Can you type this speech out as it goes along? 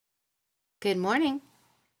Good morning.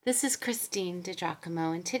 This is Christine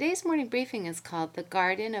DiGiacomo, and today's morning briefing is called The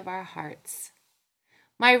Garden of Our Hearts.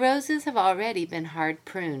 My roses have already been hard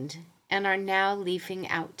pruned and are now leafing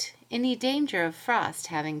out, any danger of frost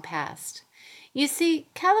having passed. You see,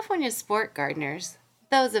 California sport gardeners,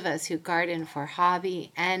 those of us who garden for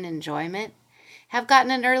hobby and enjoyment, have gotten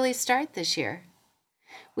an early start this year.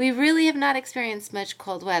 We really have not experienced much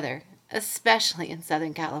cold weather, especially in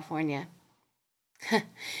Southern California.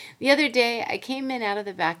 The other day, I came in out of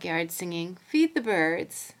the backyard singing, "Feed the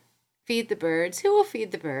birds, feed the birds, who will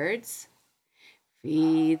feed the birds?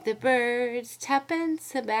 Feed the birds,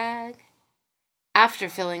 tuppence a bag." After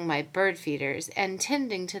filling my bird feeders and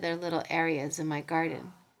tending to their little areas in my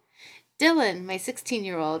garden. Dylan, my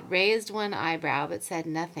 16-year-old, raised one eyebrow but said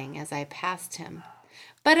nothing as I passed him.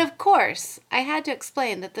 But of course, I had to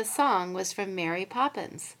explain that the song was from Mary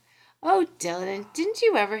Poppins. "Oh, Dylan, didn't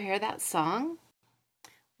you ever hear that song?"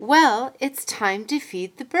 "Well, it's time to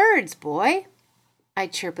feed the birds, boy," I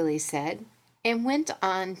chirpily said, and went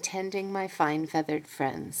on tending my fine feathered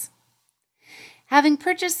friends. Having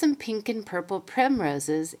purchased some pink and purple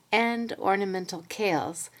primroses and ornamental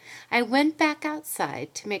kales, I went back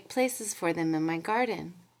outside to make places for them in my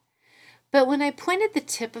garden. But when I pointed the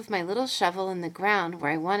tip of my little shovel in the ground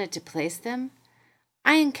where I wanted to place them,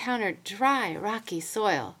 I encountered dry, rocky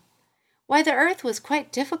soil. Why, the earth was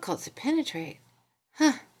quite difficult to penetrate.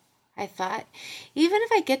 Huh, I thought, even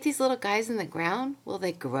if I get these little guys in the ground, will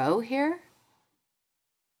they grow here?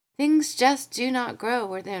 Things just do not grow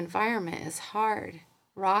where the environment is hard,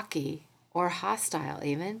 rocky, or hostile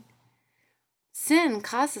even. Sin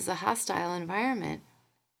causes a hostile environment.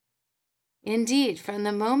 Indeed, from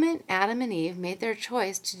the moment Adam and Eve made their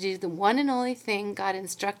choice to do the one and only thing God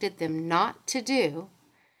instructed them not to do,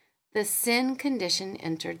 the sin condition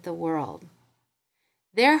entered the world.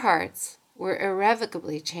 Their hearts were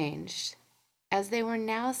irrevocably changed, as they were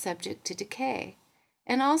now subject to decay,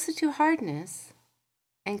 and also to hardness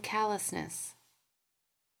and callousness.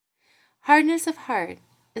 Hardness of heart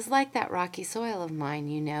is like that rocky soil of mine,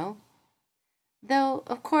 you know, though,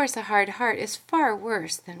 of course, a hard heart is far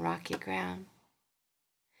worse than rocky ground.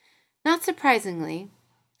 Not surprisingly,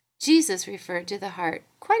 Jesus referred to the heart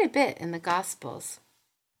quite a bit in the Gospels.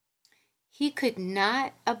 He could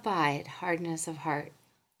not abide hardness of heart.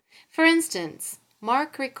 For instance,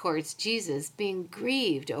 Mark records Jesus being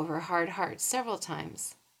grieved over hard hearts several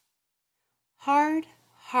times. Hard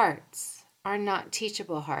hearts are not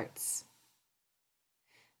teachable hearts.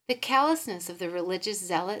 The callousness of the religious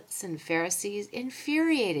zealots and Pharisees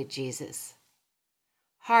infuriated Jesus.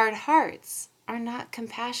 Hard hearts are not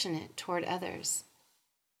compassionate toward others.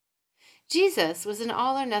 Jesus was an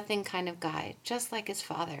all or nothing kind of guy, just like his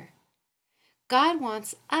Father. God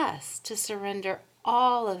wants us to surrender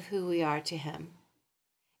all of who we are to him.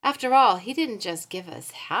 After all, he didn't just give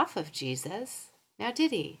us half of Jesus, now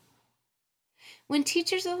did he? When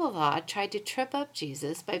teachers of the law tried to trip up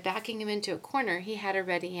Jesus by backing him into a corner, he had a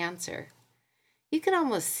ready answer. You can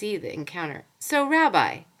almost see the encounter. "So,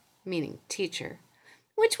 Rabbi," meaning teacher,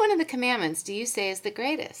 "which one of the commandments do you say is the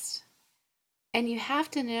greatest?" And you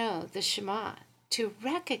have to know the Shema to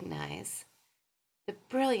recognize the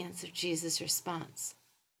brilliance of Jesus' response.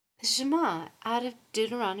 The Shema, out of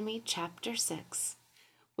Deuteronomy chapter 6,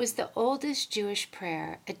 was the oldest Jewish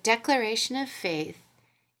prayer, a declaration of faith,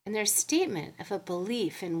 and their statement of a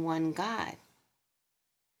belief in one God.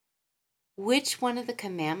 "Which one of the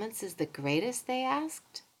commandments is the greatest?" they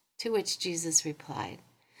asked, to which Jesus replied,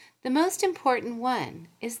 "The most important one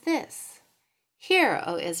is this: Hear,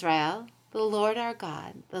 O Israel, the Lord our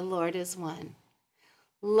God, the Lord is one.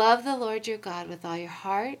 Love the Lord your God with all your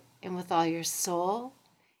heart and with all your soul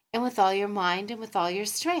and with all your mind and with all your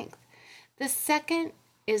strength. The second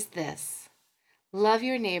is this: love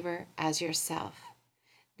your neighbor as yourself.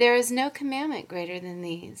 There is no commandment greater than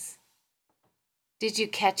these." Did you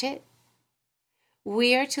catch it?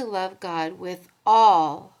 We are to love God with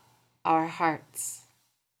all our hearts.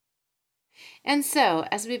 And so,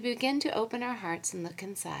 as we begin to open our hearts and look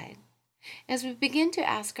inside, as we begin to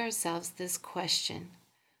ask ourselves this question,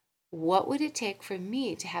 what would it take for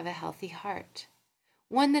me to have a healthy heart?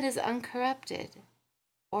 One that is uncorrupted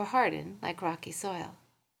or hardened like rocky soil.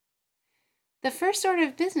 The first order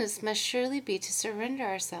of business must surely be to surrender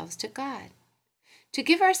ourselves to God, to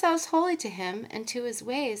give ourselves wholly to him and to his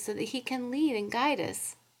ways so that he can lead and guide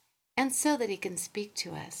us, and so that he can speak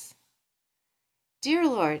to us. Dear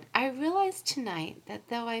Lord, I realize tonight that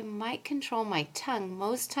though I might control my tongue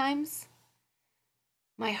most times,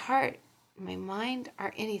 my heart and my mind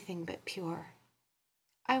are anything but pure.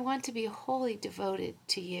 I want to be wholly devoted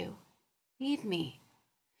to you. Lead me.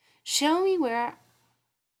 Show me where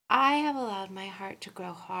I have allowed my heart to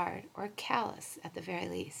grow hard or callous at the very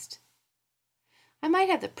least. I might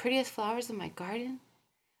have the prettiest flowers in my garden,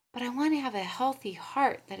 but I want to have a healthy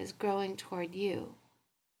heart that is growing toward you.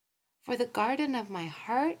 For the garden of my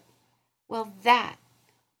heart, well, that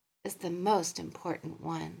is the most important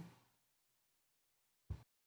one.